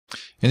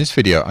In this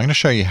video, I'm going to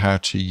show you how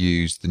to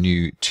use the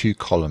new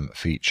two-column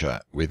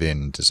feature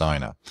within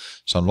Designrr.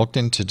 So I'm logged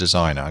into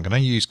Designrr. I'm going to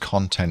use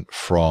content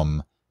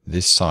from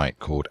this site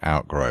called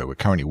Outgrow. We're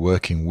currently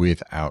working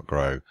with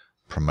Outgrow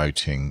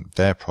promoting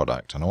their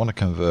product, and I want to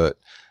convert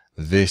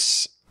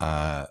this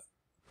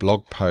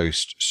blog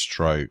post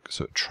stroke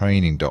sort of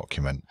training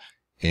document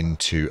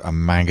into a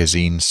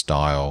magazine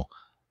style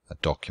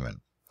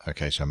document.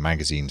 Okay, so a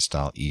magazine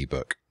style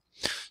ebook.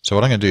 So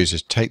what I'm going to do is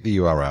just take the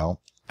URL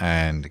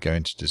and go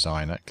into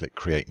Designrr, click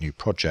Create New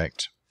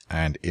Project,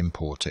 and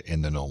import it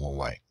in the normal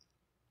way.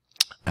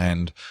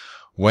 And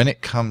when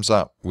it comes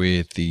up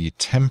with the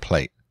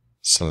template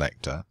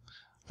selector,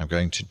 I'm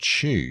going to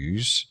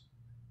choose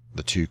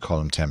the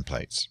two-column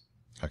templates.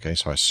 Okay,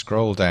 so I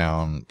scroll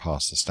down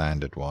past the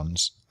standard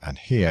ones, and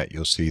here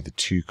you'll see the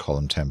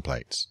two-column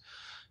templates.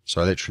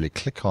 So I literally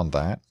click on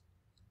that,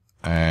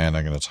 and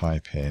I'm going to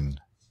type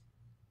in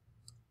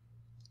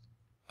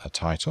a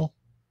title.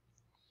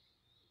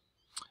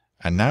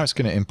 And now it's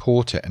going to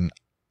import it and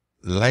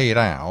lay it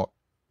out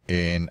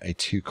in a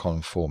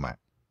two-column format.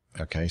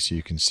 Okay, so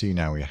you can see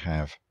now we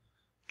have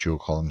dual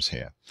columns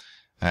here.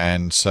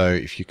 And so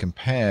if you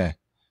compare,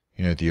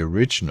 the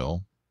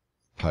original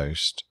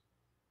post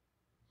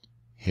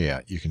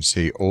here, you can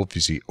see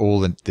obviously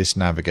this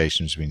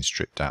navigation has been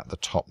stripped out. The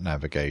top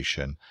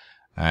navigation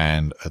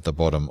and at the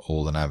bottom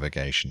all the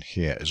navigation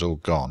here is all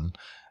gone,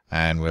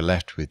 and we're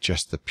left with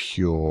just the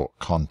pure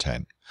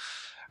content.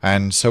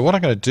 And so what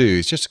I'm going to do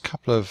is just a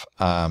couple of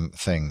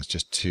things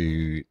just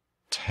to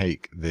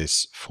take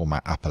this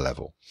format up a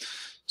level.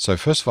 So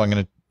first of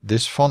all,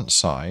 this font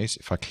size,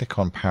 if I click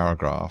on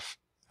paragraph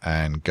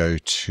and go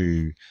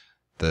to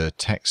the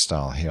text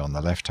style here on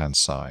the left hand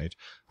side,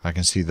 I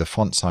can see the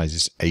font size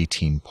is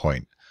 18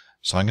 point.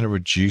 So I'm going to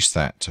reduce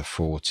that to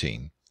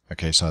 14.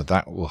 Okay, so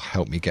that will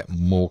help me get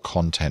more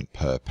content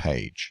per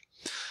page.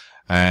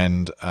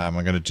 And I'm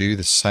going to do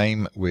the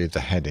same with the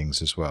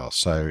headings as well.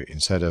 So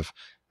instead of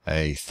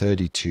a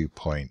 32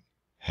 point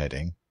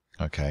heading,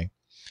 okay,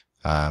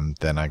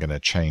 then I'm going to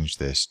change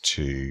this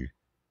to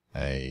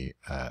a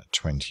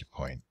 20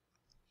 point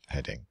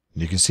heading.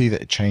 And you can see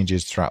that it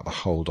changes throughout the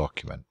whole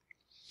document.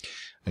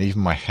 And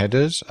even my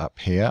headers up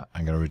here,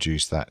 I'm going to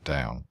reduce that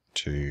down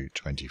to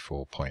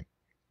 24 point.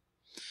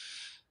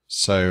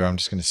 So I'm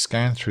just going to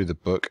scan through the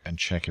book and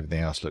check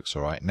everything else looks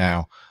all right.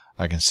 Now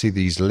I can see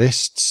these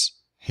lists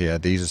here.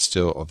 These are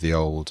still of the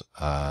old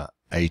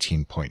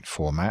 18 point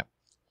format.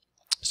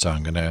 So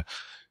I'm going to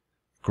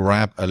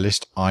grab a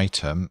list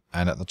item,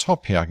 and at the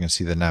top here I can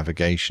see the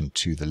navigation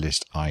to the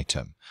list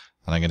item.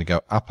 And I'm going to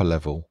go up a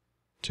level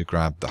to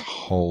grab the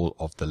whole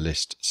of the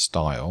list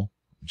style,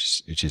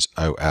 which is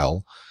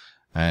OL,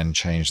 and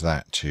change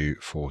that to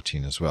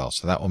 14 as well.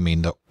 So that will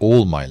mean that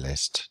all my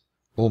lists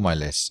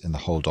in the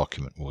whole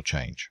document will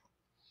change.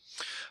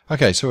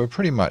 Okay, so we're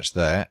pretty much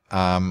there.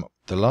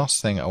 The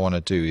last thing I want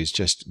to do is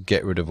just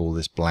get rid of all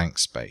this blank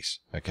space.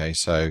 Okay,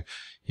 so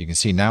you can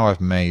see now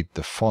I've made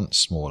the font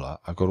smaller.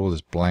 I've got all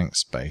this blank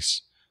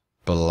space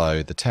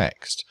below the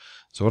text.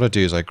 So what I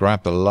do is I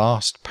grab the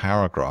last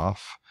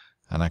paragraph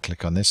and I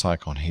click on this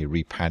icon here,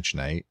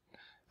 repaginate,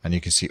 and you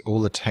can see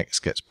all the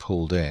text gets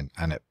pulled in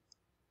and it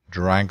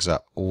drags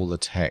up all the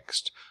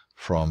text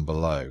from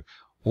below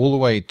all the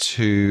way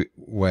to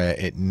where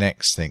it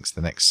next thinks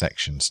the next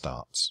section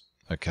starts.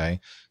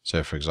 Okay,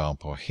 so for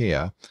example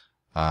here,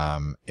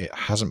 it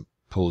hasn't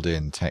pulled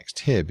in text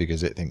here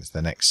because it thinks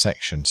the next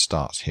section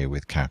starts here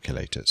with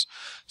calculators.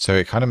 So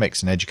it kind of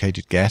makes an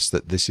educated guess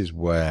that this is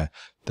where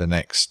the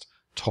next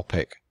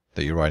topic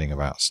that you're writing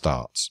about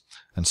starts.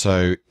 And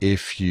so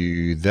if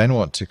you then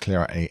want to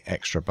clear out any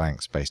extra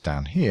blank space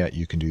down here,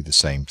 you can do the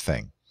same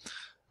thing.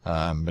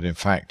 But in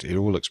fact, it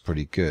all looks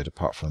pretty good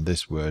apart from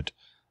this word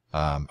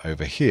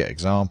over here,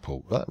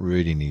 example. That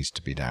really needs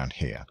to be down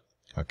here,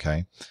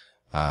 okay,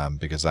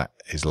 because that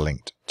is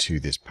linked to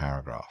this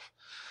paragraph.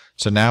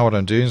 So now what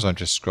I'm doing is I'm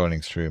just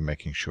scrolling through and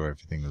making sure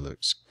everything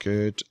looks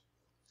good.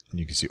 And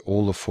you can see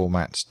all the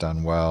formats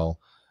done well.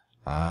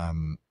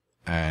 And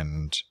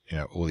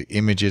all the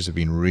images have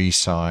been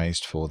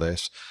resized for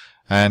this.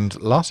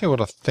 And lastly, what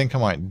I think I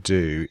might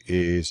do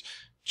is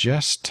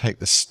just take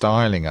the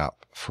styling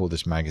up for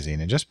this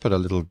magazine and just put a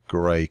little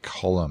gray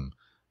column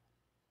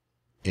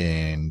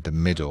in the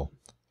middle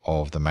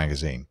of the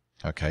magazine.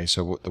 Okay,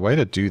 so the way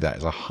to do that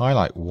is I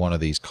highlight one of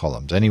these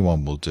columns.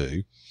 Anyone will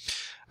do.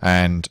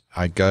 And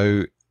I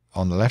go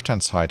on the left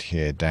hand side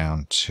here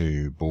down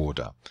to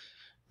border.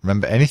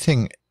 Remember,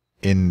 anything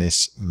in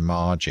this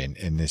margin,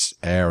 in this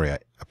area,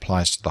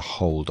 applies to the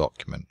whole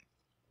document.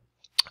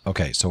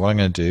 Okay, so what I'm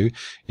going to do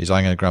is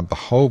I'm going to grab the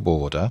whole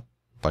border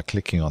by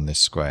clicking on this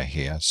square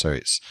here. So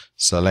it's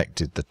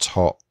selected the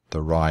top,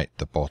 the right,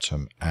 the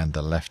bottom, and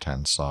the left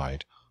hand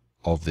side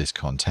of this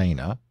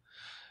container.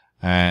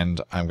 And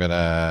I'm going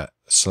to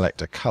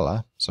select a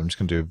color. So I'm just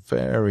going to do a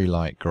very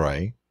light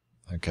gray.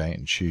 Okay,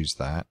 and choose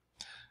that,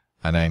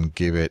 and then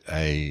give it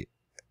an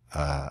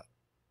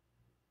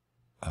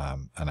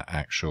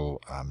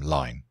actual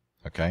line.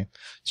 Okay,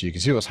 so you can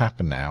see what's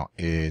happened now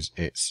is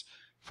if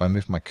I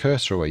move my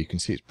cursor away, you can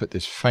see it's put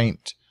this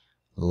faint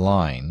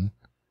line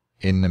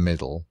in the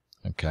middle,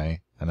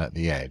 okay, and at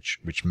the edge,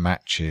 which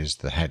matches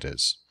the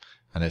headers.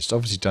 And it's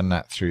obviously done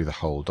that through the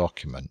whole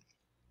document.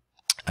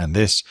 And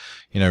this,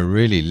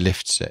 really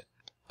lifts it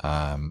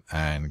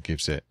and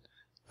gives it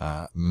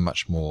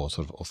much more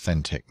sort of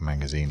authentic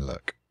magazine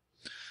look.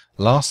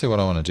 Lastly, what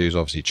I want to do is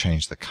obviously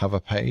change the cover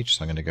page.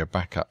 So I'm going to go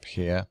back up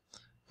here,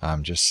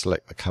 just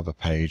select the cover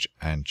page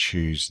and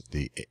choose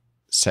the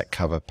set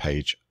cover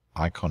page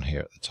icon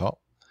here at the top.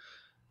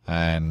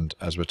 And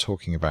as we're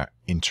talking about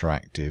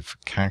interactive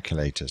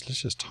calculators,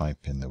 let's just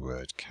type in the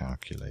word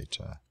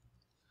calculator,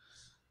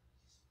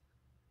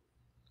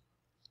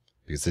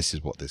 because this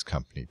is what this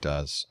company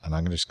does. And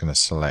I'm just going to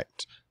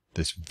select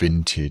this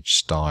vintage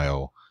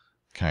style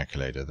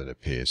calculator that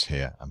appears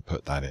here and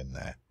put that in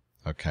there.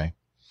 Okay.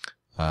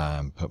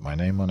 Put my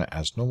name on it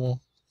as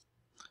normal.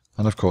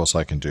 And of course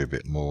I can do a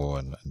bit more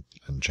and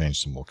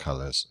change some more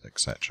colors,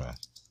 etc.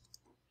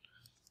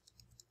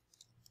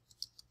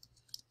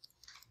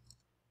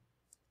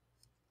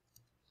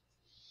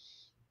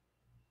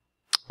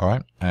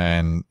 Alright,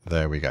 and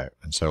there we go.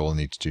 And so all I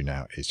need to do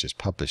now is just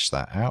publish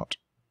that out.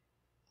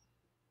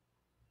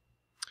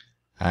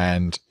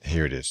 And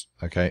here it is.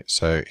 Okay,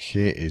 so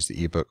here is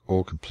the ebook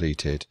all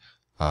completed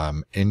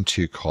in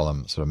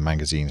 2-column sort of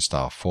magazine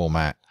style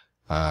format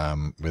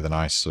with a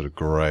nice sort of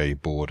grey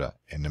border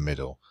in the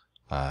middle,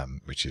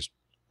 which is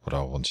what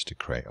I wanted to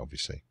create,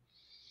 obviously.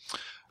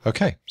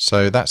 Okay,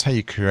 so that's how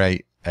you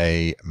create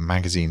a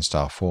magazine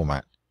style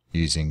format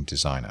using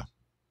Designrr.